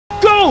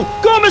Go!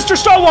 Go, Mr.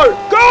 Stalwart!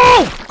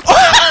 Go!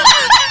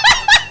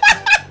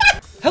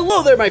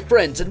 Hello there, my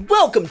friends, and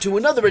welcome to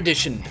another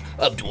edition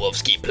of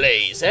Dwarfsky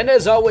Plays. And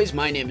as always,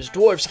 my name is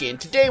Dwarfsky, and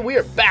today we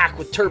are back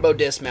with Turbo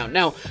Dismount.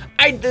 Now,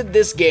 I did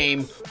this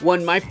game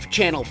when my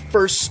channel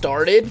first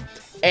started,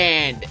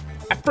 and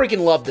I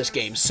freaking love this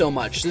game so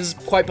much. This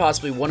is quite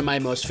possibly one of my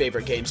most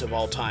favorite games of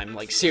all time.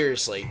 Like,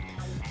 seriously.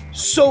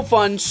 So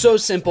fun, so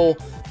simple,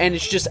 and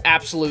it's just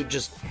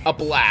just a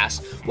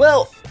blast.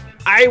 Well,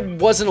 I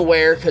wasn't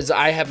aware, because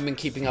I haven't been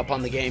keeping up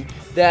on the game,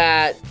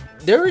 that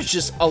there is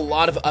just a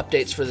lot of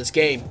updates for this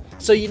game.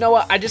 So you know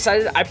what, I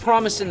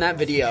promised in that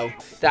video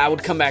that I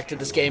would come back to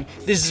this game.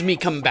 This is me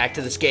coming back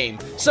to this game.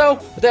 So,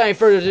 without any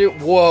further ado,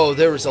 whoa,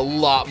 there was a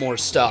lot more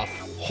stuff.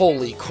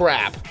 Holy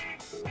crap.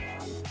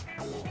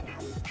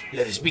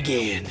 Let us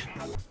begin.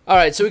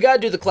 Alright, so we gotta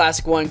do the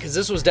classic one, because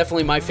this was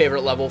definitely my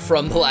favorite level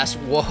from the last,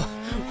 whoa.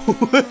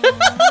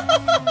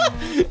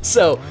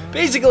 So,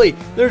 basically,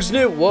 there's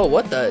new, whoa,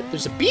 what the,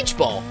 there's a beach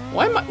ball.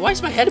 Why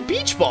is my head a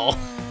beach ball?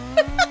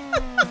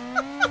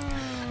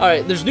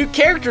 Alright, there's new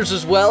characters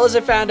as well, as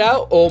I found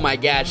out. Oh my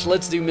gosh,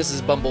 let's do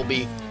Mrs.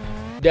 Bumblebee.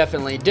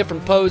 Definitely.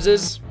 Different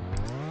poses.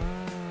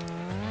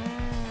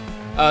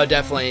 Oh,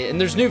 definitely.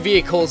 And there's new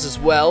vehicles as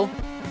well.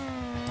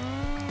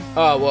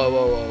 Oh, whoa,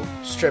 whoa, whoa.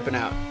 Just tripping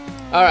out.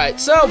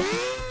 Alright, so,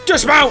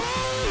 dismount!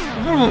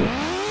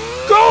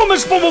 Go,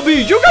 Miss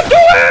Bumblebee! You can do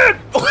it!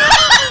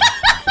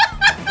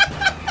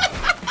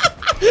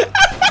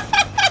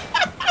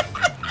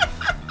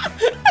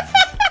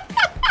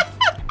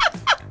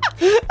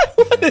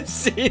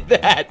 See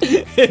that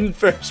in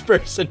first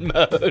person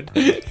mode.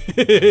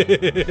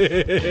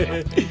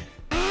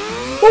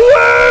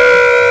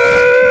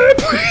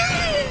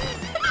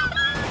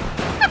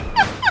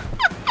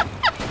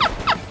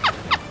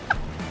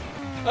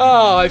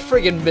 Oh, I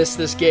friggin' missed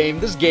this game.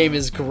 This game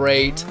is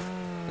great.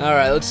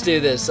 Alright, let's do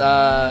this.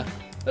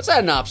 Let's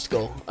add an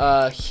obstacle.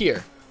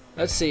 Here.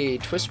 Let's see.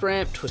 Twist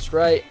ramp, twist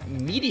right,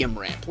 medium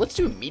ramp. Let's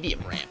do a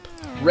medium ramp.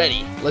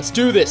 Ready. Let's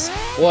do this.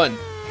 One.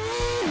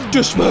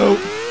 Dismount.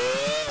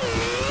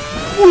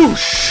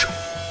 Whoosh!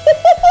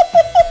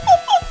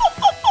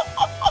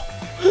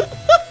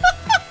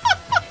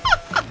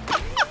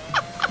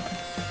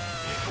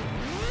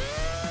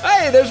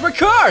 Hey, there's my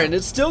car, and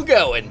it's still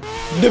going.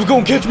 Never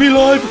gonna catch me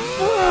alive.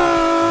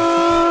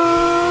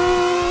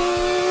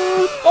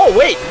 Oh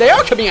wait, they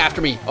are coming after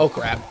me. Oh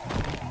crap!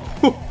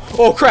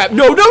 Oh crap!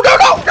 No! No! No!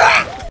 No!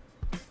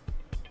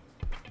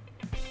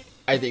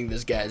 I think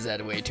this guy's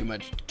had way too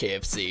much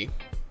KFC.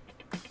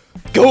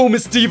 Go,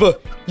 Miss Diva!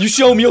 You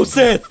show me your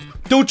sass!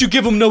 Don't you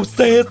give them no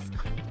sass!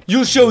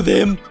 You'll show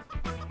them!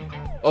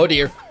 Oh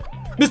dear.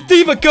 Miss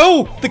Diva,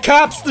 go! The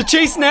cops, they're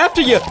chasing after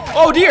you!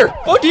 Oh dear!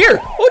 Oh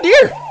dear! Oh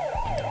dear!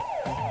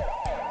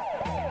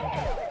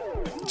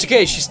 It's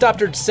okay, she stopped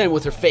her descent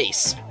with her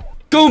face.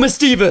 Go, Miss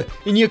Diva!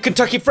 In your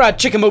Kentucky Fried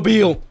Chicken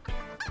Mobile!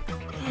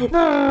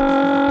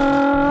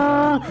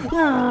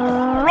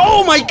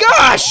 Oh my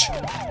gosh!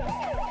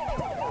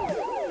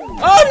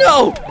 Oh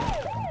no!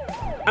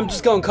 I'm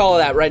just gonna call it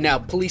that right now.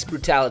 Police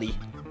brutality.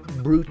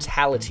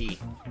 Brutality.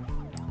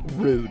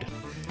 Rude.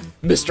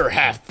 Mr.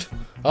 Heft.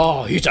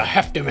 Oh, he's a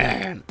hefty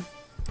man.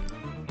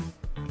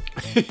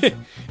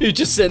 He's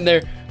just sitting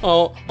there,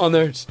 oh, on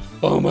there.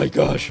 Oh my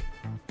gosh.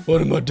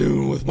 What am I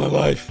doing with my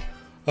life?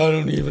 I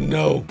don't even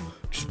know.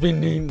 Just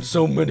been eating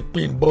so many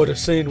peanut butter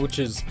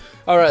sandwiches.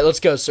 Alright, let's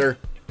go, sir.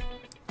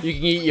 You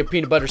can eat your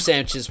peanut butter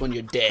sandwiches when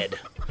you're dead.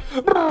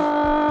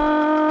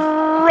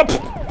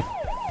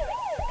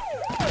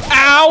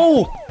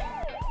 Ow!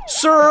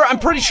 Sir, I'm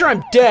pretty sure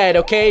I'm dead,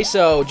 okay?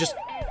 So, just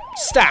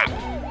stop.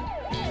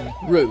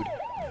 Rude.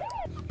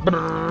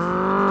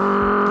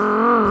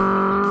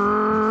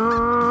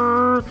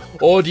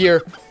 Oh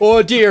dear.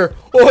 Oh dear.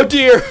 Oh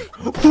dear.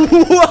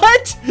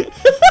 What?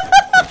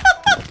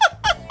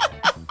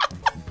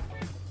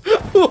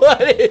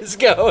 What is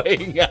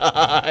going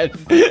on?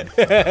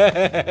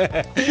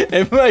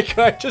 And my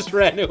car just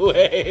ran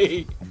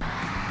away.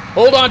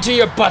 Hold on to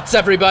your butts,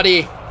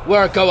 everybody.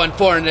 We're going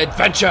for an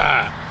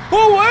adventure.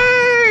 Away!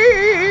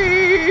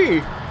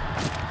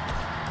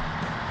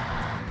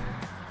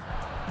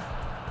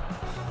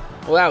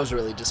 Well, that was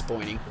really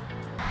disappointing.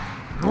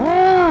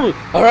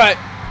 Alright,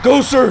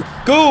 go, sir,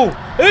 go!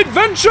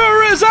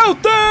 Adventure is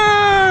out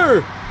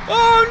there!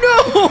 Oh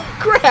no!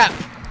 Crap!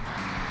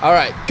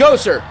 Alright, go,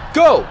 sir,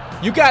 go!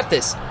 You got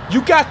this!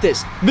 You got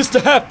this! Mr.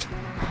 Heft!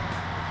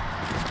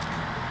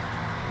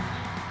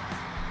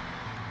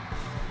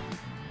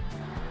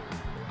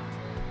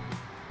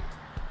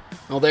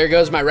 Well, there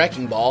goes my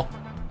wrecking ball.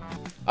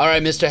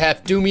 Alright, Mr.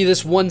 Heft, do me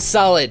this one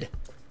solid.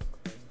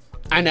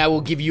 And I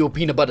will give you a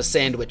peanut butter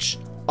sandwich.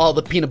 All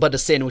the peanut butter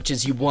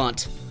sandwiches you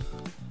want.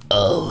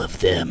 All of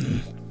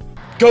them.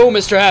 Go,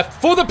 Mr. Heft,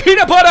 for the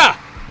peanut butter!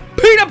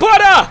 Peanut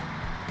butter!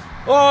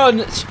 Oh,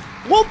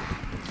 well,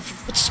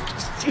 it's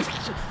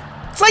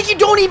like you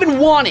don't even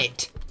want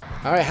it.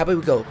 Alright, how about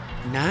we go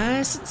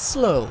nice and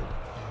slow.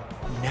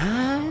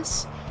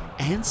 Nice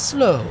and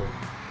slow.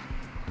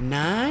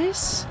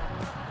 Nice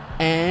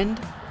and...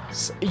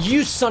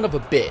 You son of a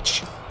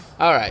bitch.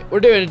 Alright, we're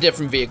doing a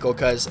different vehicle,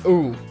 cuz,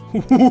 ooh. They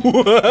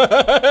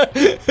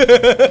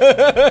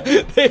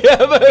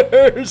have a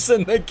hearse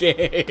in the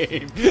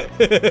game.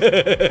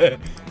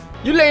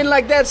 You laying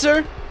like that,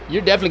 sir?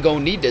 You're definitely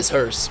gonna need this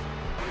hearse.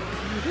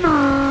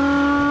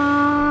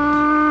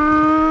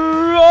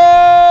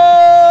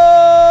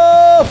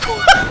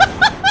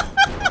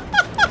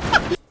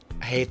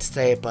 I hate to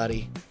say it,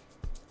 buddy,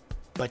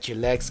 but your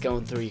leg's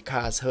going through your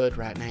car's hood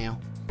right now.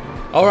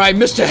 Alright,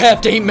 Mr.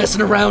 Heft ain't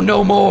messing around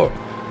no more.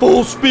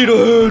 Full speed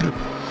ahead.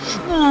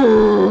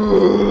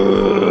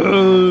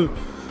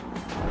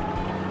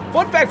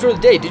 Fun fact for the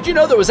day, did you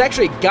know there was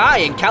actually a guy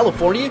in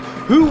California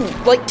who,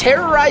 like,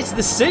 terrorized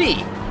the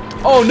city?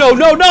 Oh, no,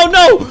 no, no,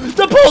 no!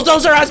 The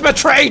bulldozer has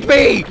betrayed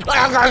me!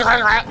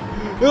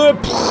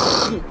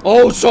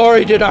 Oh,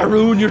 sorry, did I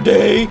ruin your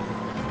day?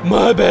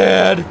 My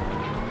bad.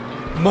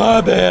 My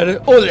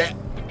bad.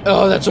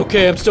 Oh, that's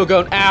okay, I'm still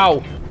going.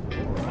 Ow.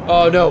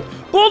 Oh, no.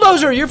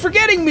 Bulldozer, you're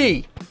forgetting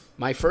me!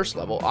 My first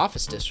level,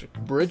 Office District,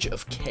 Bridge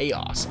of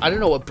Chaos. I don't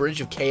know what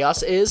Bridge of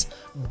Chaos is,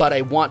 but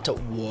I want to...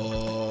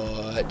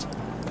 What?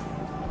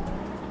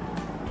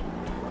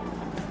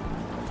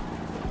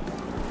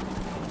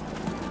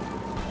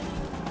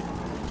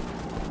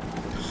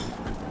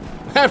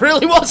 That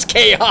really was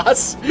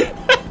chaos.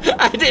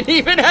 I didn't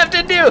even have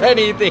to do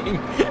anything.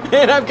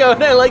 And I'm going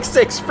at like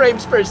 6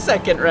 frames per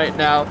second right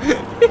now.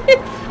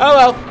 Oh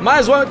well, might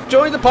as well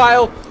join the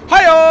pile.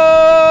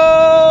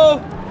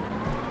 Hi-oh!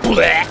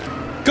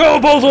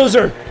 Go,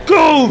 bulldozer!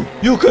 Go!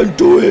 You can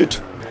do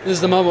it! This is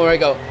the moment where I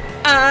go,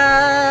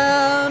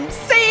 I'm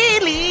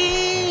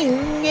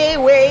sailing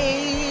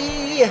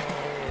away,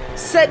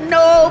 setting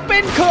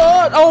open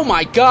court. Oh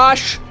my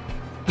gosh!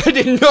 I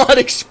did not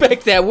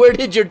expect that. Where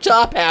did your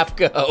top half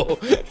go?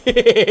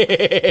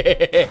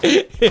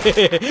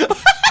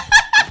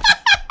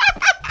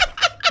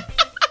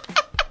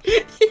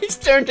 He's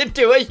turned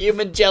into a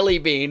human jelly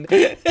bean.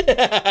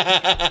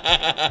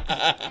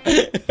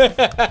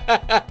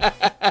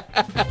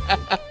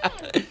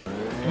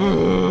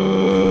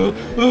 Oh,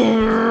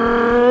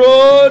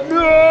 no!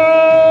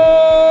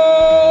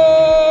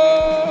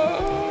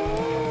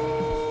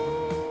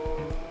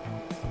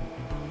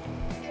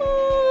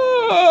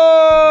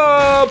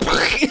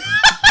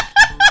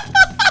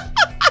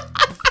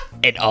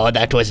 And all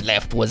that was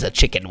left was a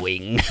chicken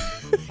wing.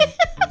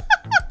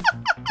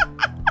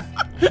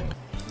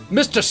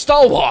 Mr.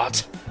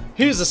 Stalwart!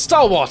 He's a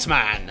stalwart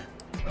man!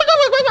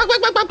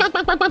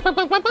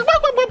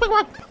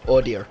 Oh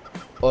dear.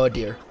 Oh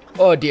dear.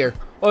 Oh dear.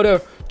 Oh dear.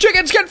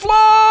 Chickens can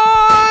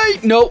fly!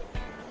 Nope.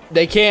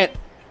 They can't.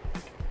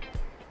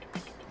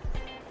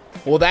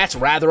 Well, that's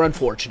rather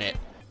unfortunate.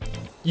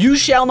 You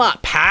shall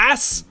not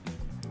pass?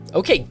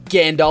 Okay,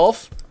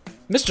 Gandalf.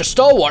 Mr.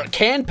 Stalwart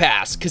can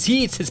pass, because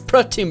he eats his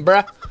protein,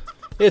 bruh.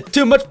 It's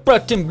too much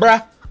protein,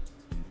 bruh.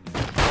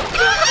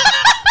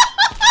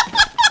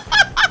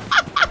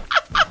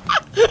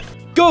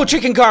 Go,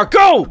 chicken car,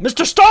 go!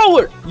 Mr.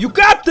 Stalwart, you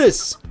got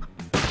this!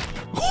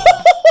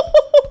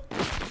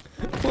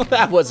 Well,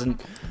 that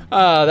wasn't,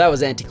 that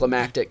was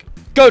anticlimactic.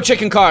 Go,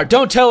 chicken car,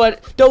 don't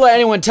let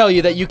anyone tell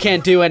you that you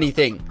can't do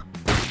anything.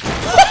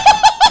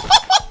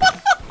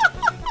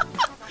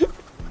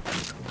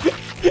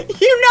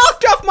 You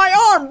knocked off my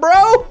arm,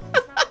 bro!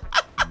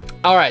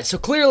 Alright, so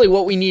clearly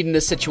what we need in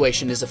this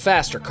situation is a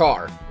faster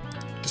car.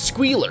 The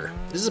Squealer.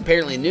 This is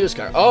apparently a newest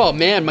car. Oh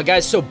man, my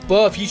guy's so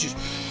buff, he's just...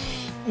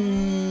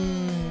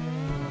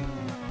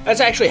 That's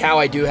actually how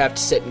I do have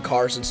to sit in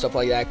cars and stuff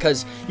like that,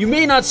 because you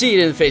may not see it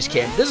in the face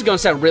cam. This is gonna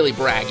sound really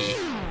braggy,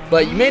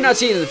 but you may not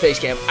see it in the face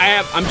cam.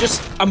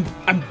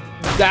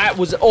 That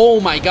was, oh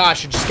my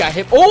gosh, I just got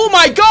hit. Oh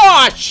my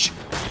gosh!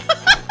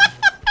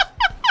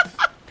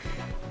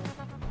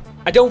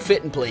 I don't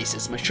fit in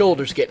places. My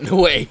shoulder's getting in the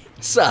way.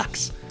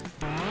 Sucks.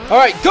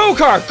 Alright, go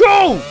car,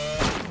 go!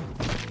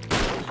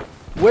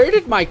 Where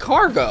did my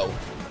car go?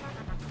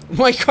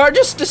 My car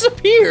just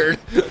disappeared.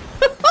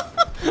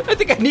 I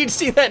think I need to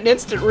see that in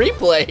instant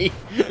replay.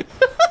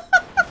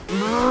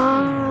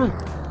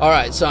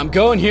 Alright, so I'm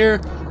going here.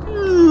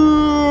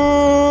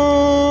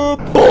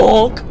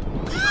 Bonk.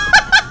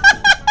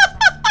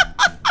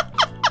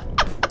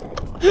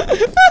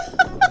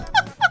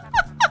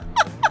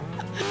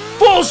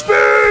 Full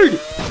speed!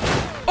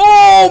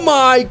 Oh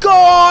my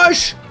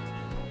gosh!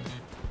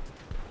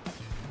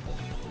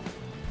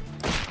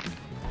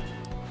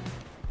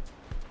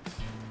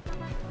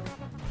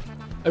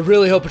 I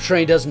really hope a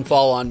train doesn't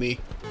fall on me.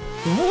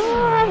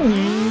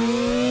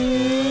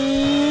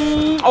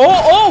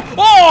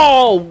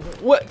 Oh!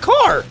 What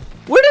car?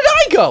 Where did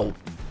I go?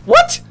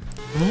 What?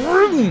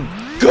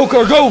 Go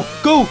car, go!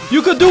 Go!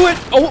 You can do it!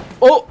 Oh!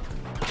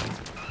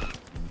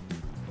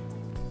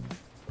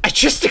 I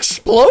just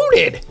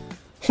exploded!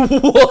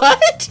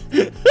 What?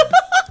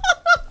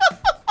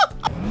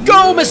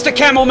 Go, Mr.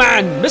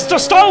 Camelman! Mr.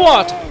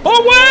 Stalwart!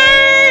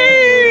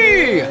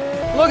 Away!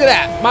 Look at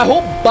that. My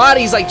whole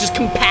body's like just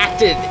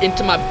compacted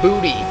into my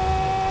booty.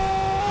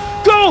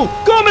 Go!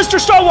 Go, Mr.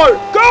 Stalwart!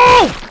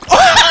 Go!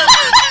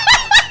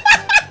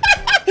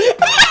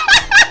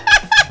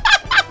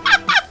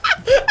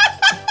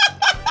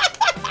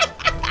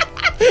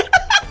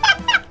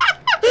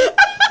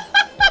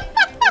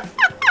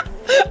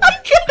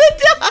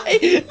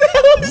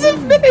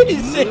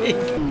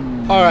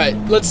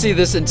 Let's see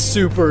this in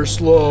super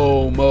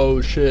slow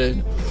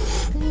motion.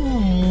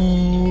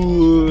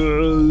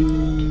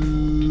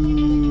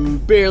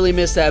 Barely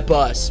missed that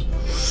bus.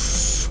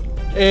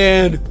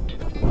 And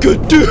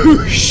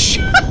gadoosh.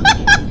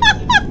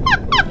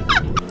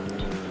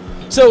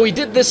 So we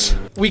did this.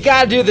 We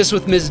gotta do this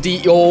with Ms.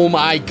 D. Oh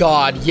my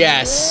god,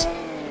 yes.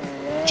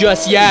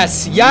 Just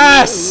yes,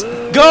 yes.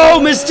 Go,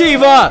 Miss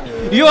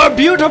Diva. You're a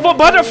beautiful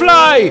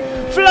butterfly.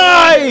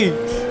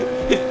 Fly.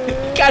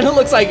 Kind of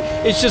looks like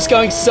it's just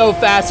going so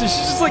fast. It's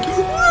just like.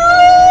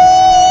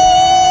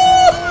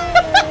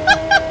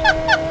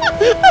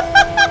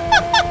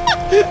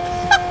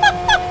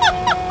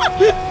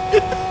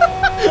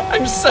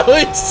 I'm so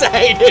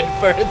excited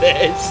for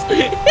this.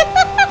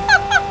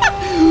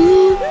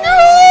 No!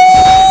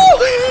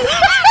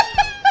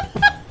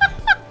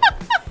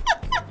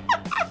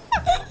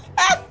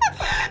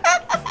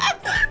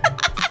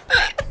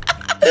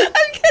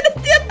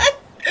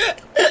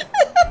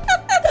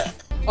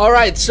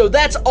 Alright, so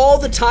that's all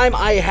the time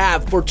I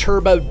have for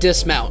Turbo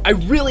Dismount. I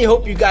really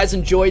hope you guys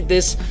enjoyed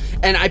this,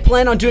 and I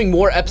plan on doing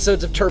more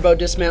episodes of Turbo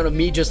Dismount of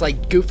me just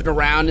like goofing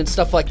around and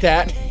stuff like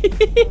that.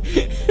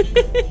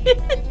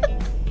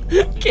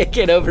 Can't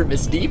get over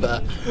Miss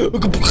Diva.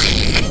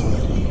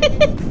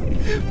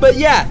 But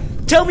yeah,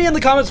 tell me in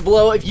the comments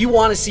below if you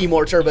want to see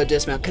more Turbo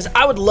Dismount, because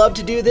I would love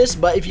to do this,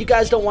 but if you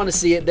guys don't want to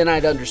see it, then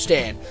I'd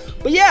understand.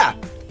 But yeah,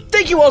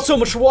 thank you all so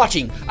much for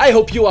watching. I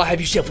hope you all have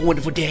yourself a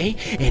wonderful day,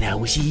 and I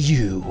will see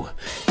you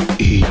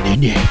in the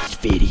next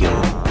video.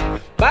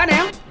 Bye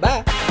now.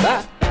 Bye,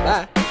 bye,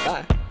 bye,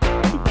 bye.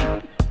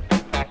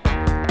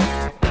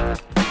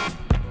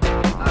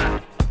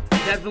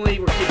 Definitely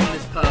we're keeping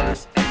this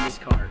pose and this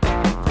card.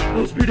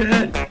 Full speed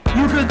ahead.